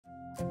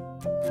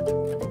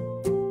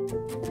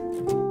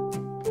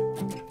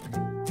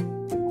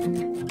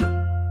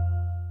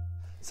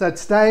So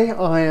today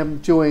I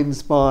am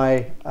joined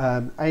by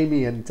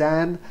Amy and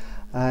Dan,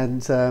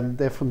 and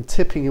they're from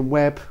Tipping and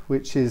Webb,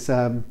 which is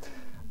a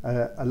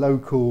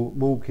local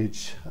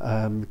mortgage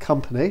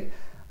company,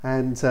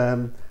 and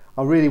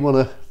I really want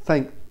to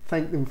thank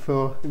them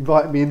for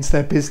inviting me into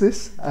their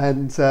business.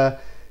 And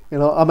you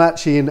know, I'm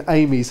actually in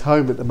Amy's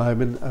home at the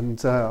moment,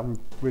 and I'm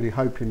really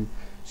hoping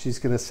she's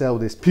going to sell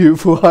this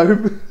beautiful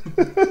home.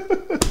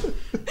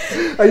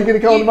 Are you going to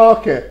go on the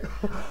market?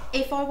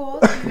 If I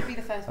was, you would be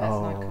the first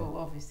person I'd call,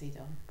 obviously,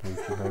 Don.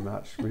 Thank you very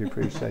much. We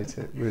appreciate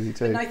it. Really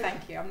do. But no,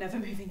 thank you. I'm never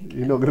moving again.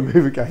 You're not going to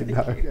move again,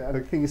 no. I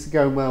think it's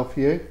going well for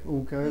you. All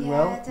going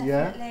well. Definitely.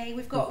 Yeah,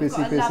 We've got a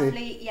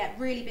lovely,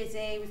 really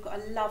busy. We've got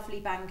a lovely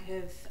bank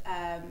of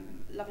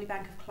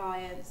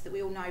clients that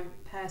we all know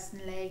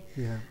personally.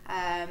 Yeah.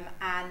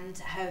 And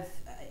have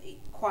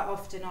quite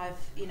often I've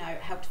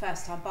helped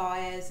first-time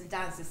buyers, and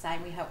Dan's the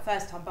same. We help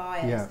first-time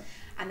buyers,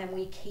 and then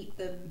we keep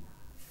them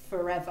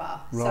forever.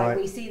 Right.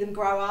 So we see them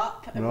grow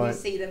up, and right. we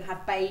see them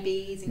have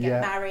babies and get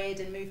married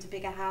and move to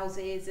bigger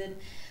houses, and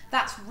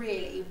that's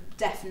really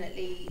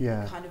definitely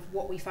kind of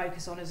what we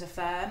focus on as a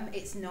firm.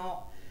 It's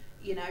not,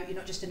 you're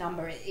not just a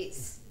number,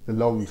 it's the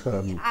long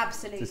term.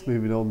 Absolutely. Just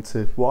moving on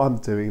to what I'm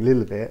doing a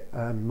little bit.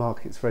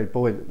 Market's very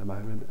buoyant at the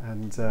moment,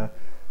 and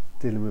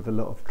dealing with a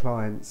lot of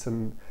clients,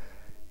 and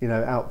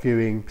out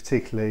viewing,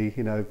 particularly,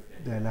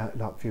 they're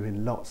out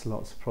viewing lots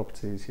of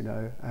properties,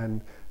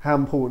 and how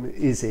important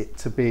is it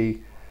to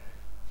be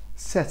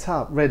set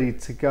up, ready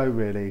to go,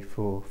 really,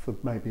 for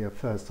maybe a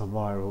first-time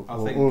buyer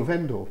or a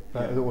vendor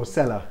or a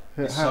seller?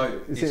 It's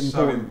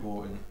so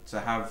important to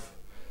have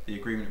the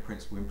agreement of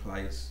principle in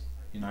place,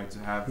 to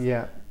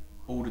have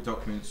all the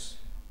documents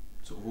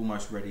sort of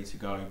almost ready to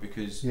go,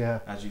 because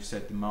as you've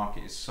said, the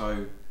market is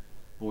so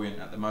buoyant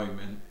at the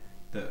moment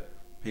that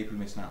people are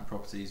missing out on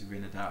properties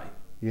within a day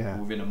or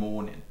within a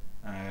morning.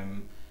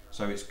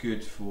 So it's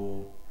good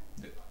for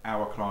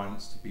our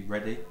clients to be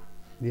ready,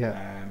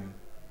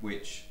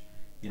 which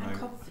and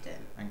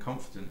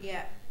confident.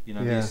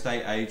 The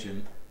estate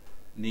agent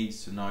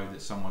needs to know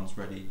that someone's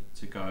ready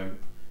to go,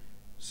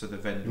 so the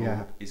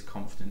vendor is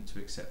confident to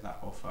accept that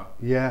offer.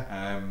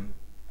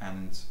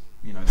 And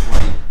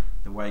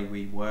the way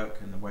we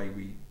work and the way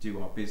we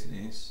do our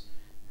business,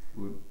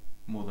 we're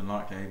more than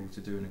likely able to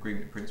do an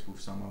agreement in principle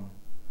for someone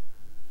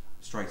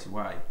straight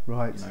away,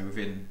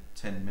 within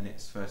 10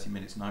 minutes, 30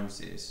 minutes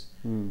notice,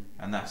 and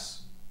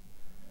that's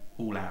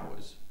all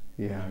hours.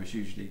 It's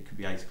usually, could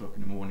be 8 o'clock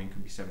in the morning,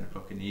 could be 7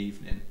 o'clock in the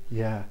evening.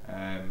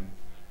 And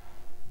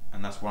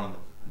that's one of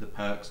the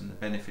perks and the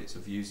benefits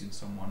of using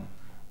someone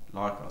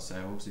like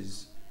ourselves,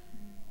 is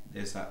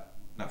there's that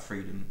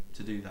freedom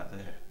to do that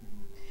there.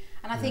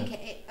 And I think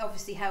it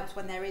obviously helps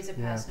when there is a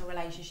personal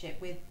relationship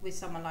with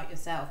someone like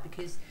yourself,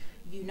 because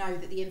you know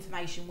that the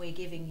information we're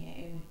giving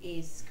you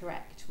is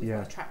correct. We've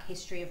got a track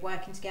history of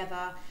working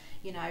together.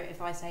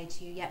 If I say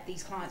to you,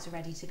 these clients are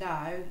ready to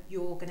go,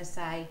 you're going to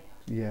say,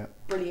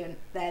 brilliant,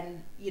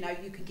 then you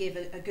can give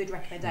a good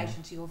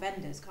recommendation to your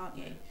vendors, can't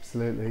you?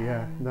 Absolutely.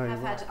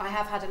 I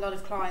have had a lot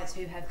of clients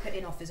who have put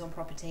in offers on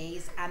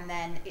properties and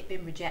then it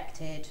been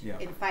rejected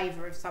in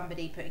favour of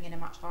somebody putting in a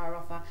much higher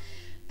offer.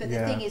 But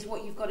the thing is,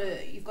 what you've got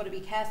to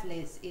be careful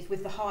is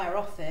with the higher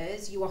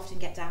offers, you often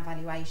get down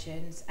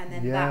valuations, and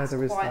then that's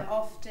quite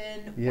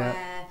often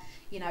where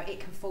it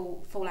can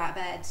fall out of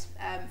bed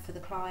for the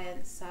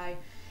clients. So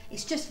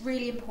it's just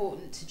really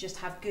important to just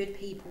have good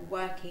people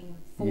working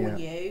for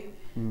you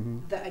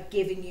that are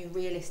giving you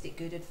realistic,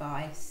 good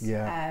advice,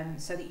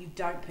 so that you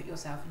don't put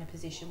yourself in a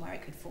position where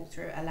it could fall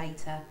through at a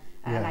later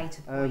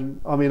point.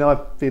 I mean,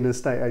 I've been an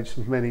estate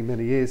agent for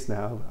many years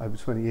now, over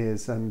 20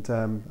 years, and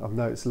I've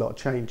noticed a lot of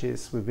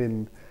changes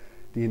within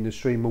the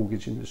industry,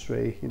 mortgage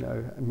industry,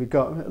 and we've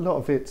got a lot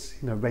of it,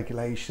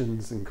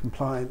 regulations and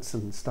compliance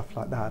and stuff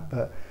like that,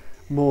 but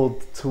more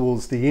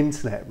towards the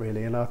internet,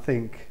 really. And I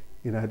think,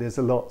 there's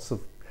a lots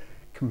of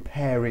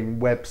comparing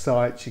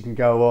websites you can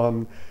go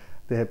on.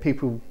 There,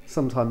 people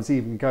sometimes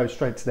even go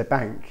straight to their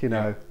bank,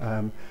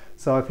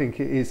 so I think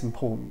it is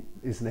important,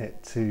 isn't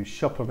it, to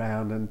shop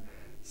around and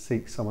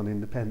seek someone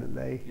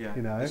independently.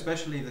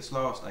 Especially this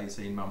last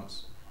 18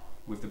 months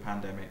with the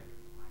pandemic,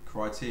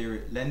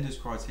 lenders'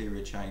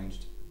 criteria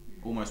changed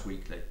almost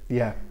weekly.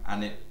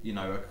 And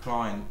a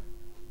client,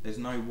 there's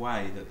no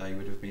way that they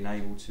would have been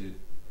able to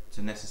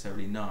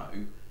necessarily know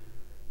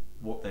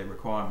what their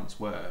requirements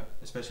were,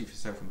 especially for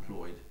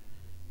self-employed.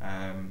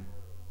 And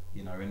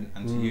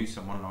to use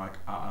someone like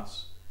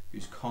us,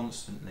 who's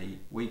constantly,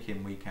 week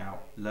in, week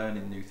out,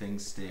 learning new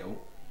things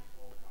still,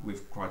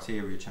 with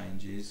criteria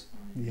changes,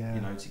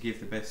 to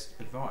give the best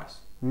advice.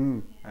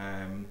 And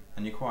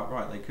you're quite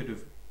right, they could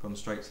have gone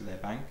straight to their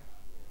bank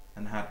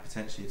and had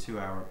potentially a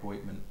 2-hour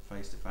appointment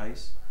face to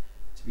face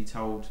to be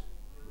told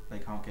they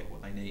can't get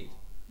what they need,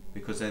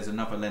 because there's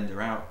another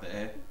lender out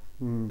there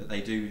that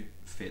they do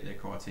fit their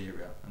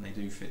criteria and they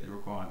do fit the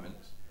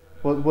requirements.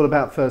 What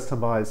about first-time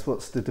buyers?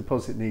 What's the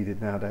deposit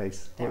needed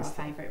nowadays? They're our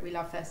favourite. We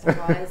love first-time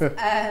buyers.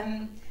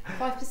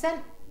 5%.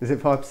 Is it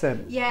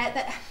 5%?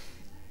 Yeah,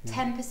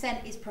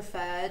 10% is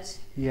preferred.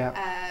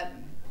 Yeah.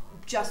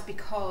 Just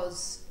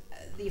because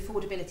the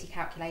affordability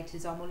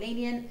calculators are more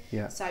lenient,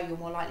 so you're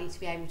more likely to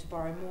be able to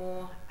borrow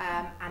more,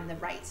 and the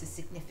rates are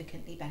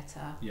significantly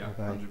better. Yeah,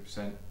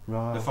 100%.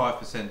 Right. The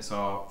 5%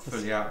 are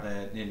fully out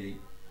there. Nearly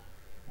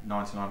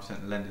 99%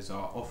 of the lenders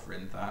are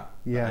offering that.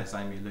 Yeah. As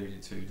Amy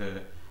alluded to,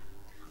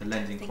 the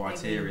lending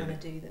criteria,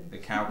 really the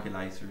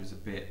calculator is a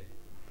bit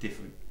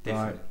different,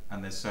 right.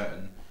 and there's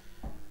certain,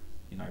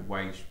 you know,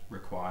 wage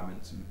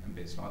requirements and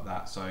bits like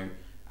that. So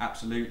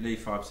absolutely,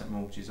 5%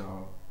 mortgages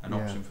are an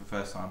option for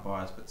first-time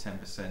buyers, but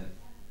 10%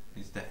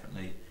 is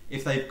definitely,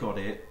 if they've got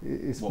it,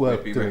 it's what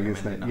worth we'd be doing,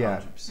 isn't it? 100%.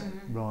 Yeah.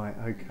 Right.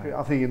 Okay.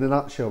 I think in a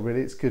nutshell,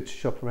 really, it's good to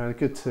shop around.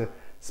 Good to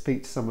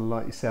speak to someone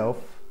like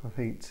yourself. I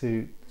think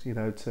to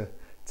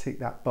tick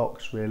that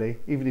box, really.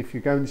 Even if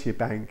you're going to your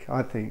bank,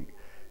 I think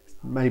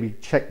maybe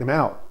check them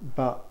out,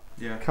 but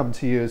come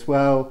to you as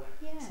well.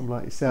 Someone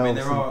like yourself. I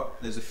mean,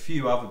 there's a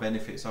few other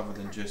benefits other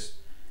than just,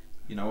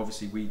 you know,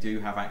 obviously we do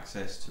have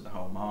access to the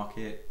whole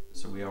market,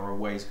 so we are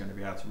always going to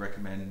be able to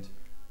recommend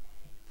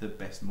the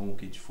best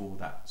mortgage for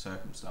that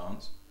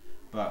circumstance.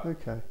 But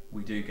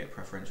we do get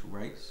preferential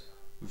rates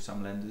with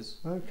some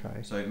lenders.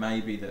 Okay. So it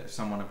may be that if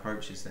someone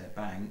approaches their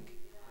bank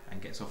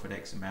and gets offered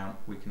X amount,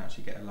 we can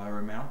actually get a lower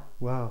amount.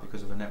 Wow.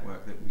 Because of a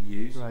network that we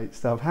use. Great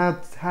stuff.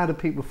 How do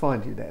people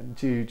find you then?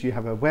 Do you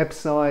have a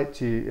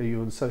website? Are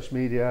you on social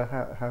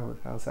media?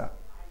 How's that?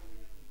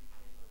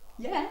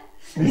 Yeah.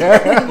 All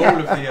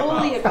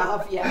the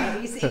above. Yeah,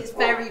 it's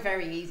very,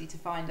 very easy to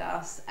find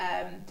us.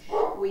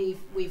 We've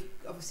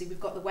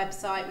got the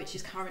website, which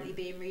is currently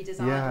being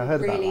redesigned. Yeah, We're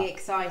really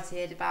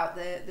excited about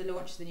the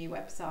launch of the new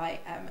website.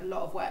 A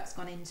lot of work's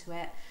gone into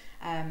it.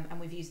 And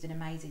we've used an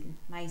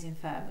amazing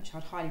firm, which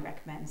I'd highly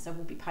recommend. So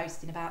we'll be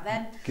posting about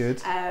them.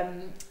 Good.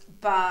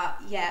 But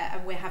yeah,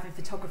 and we're having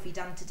photography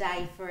done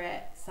today for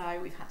it.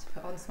 So we've had to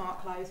put on smart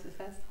clothes for the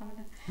first time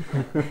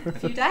in a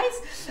few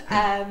days.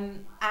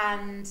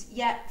 And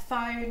yeah,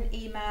 phone,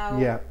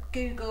 email,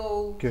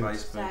 Google,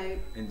 Facebook,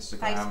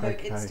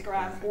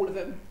 Instagram, all of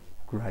them.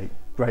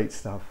 Great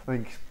stuff.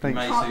 Thank you.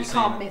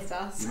 Can't miss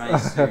us. You may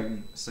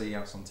soon see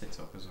us on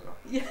TikTok as well.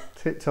 Yeah.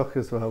 TikTok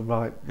as well,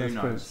 right. Who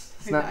knows?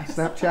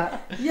 Snapchat?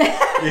 Yeah.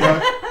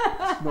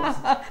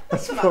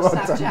 That's what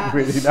I don't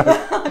really know.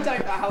 I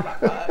don't know how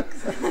that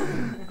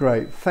works.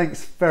 Great.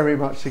 Thanks very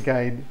much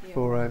again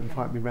for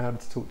inviting me round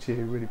to talk to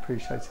you. Really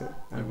appreciate it.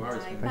 No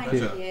worries. Thank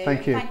you.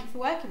 Thank you for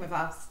working with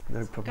us.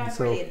 No problem at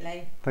all.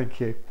 Brilliantly. Thank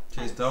you.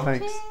 Cheers, Dom.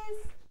 Thanks.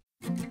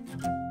 Cheers.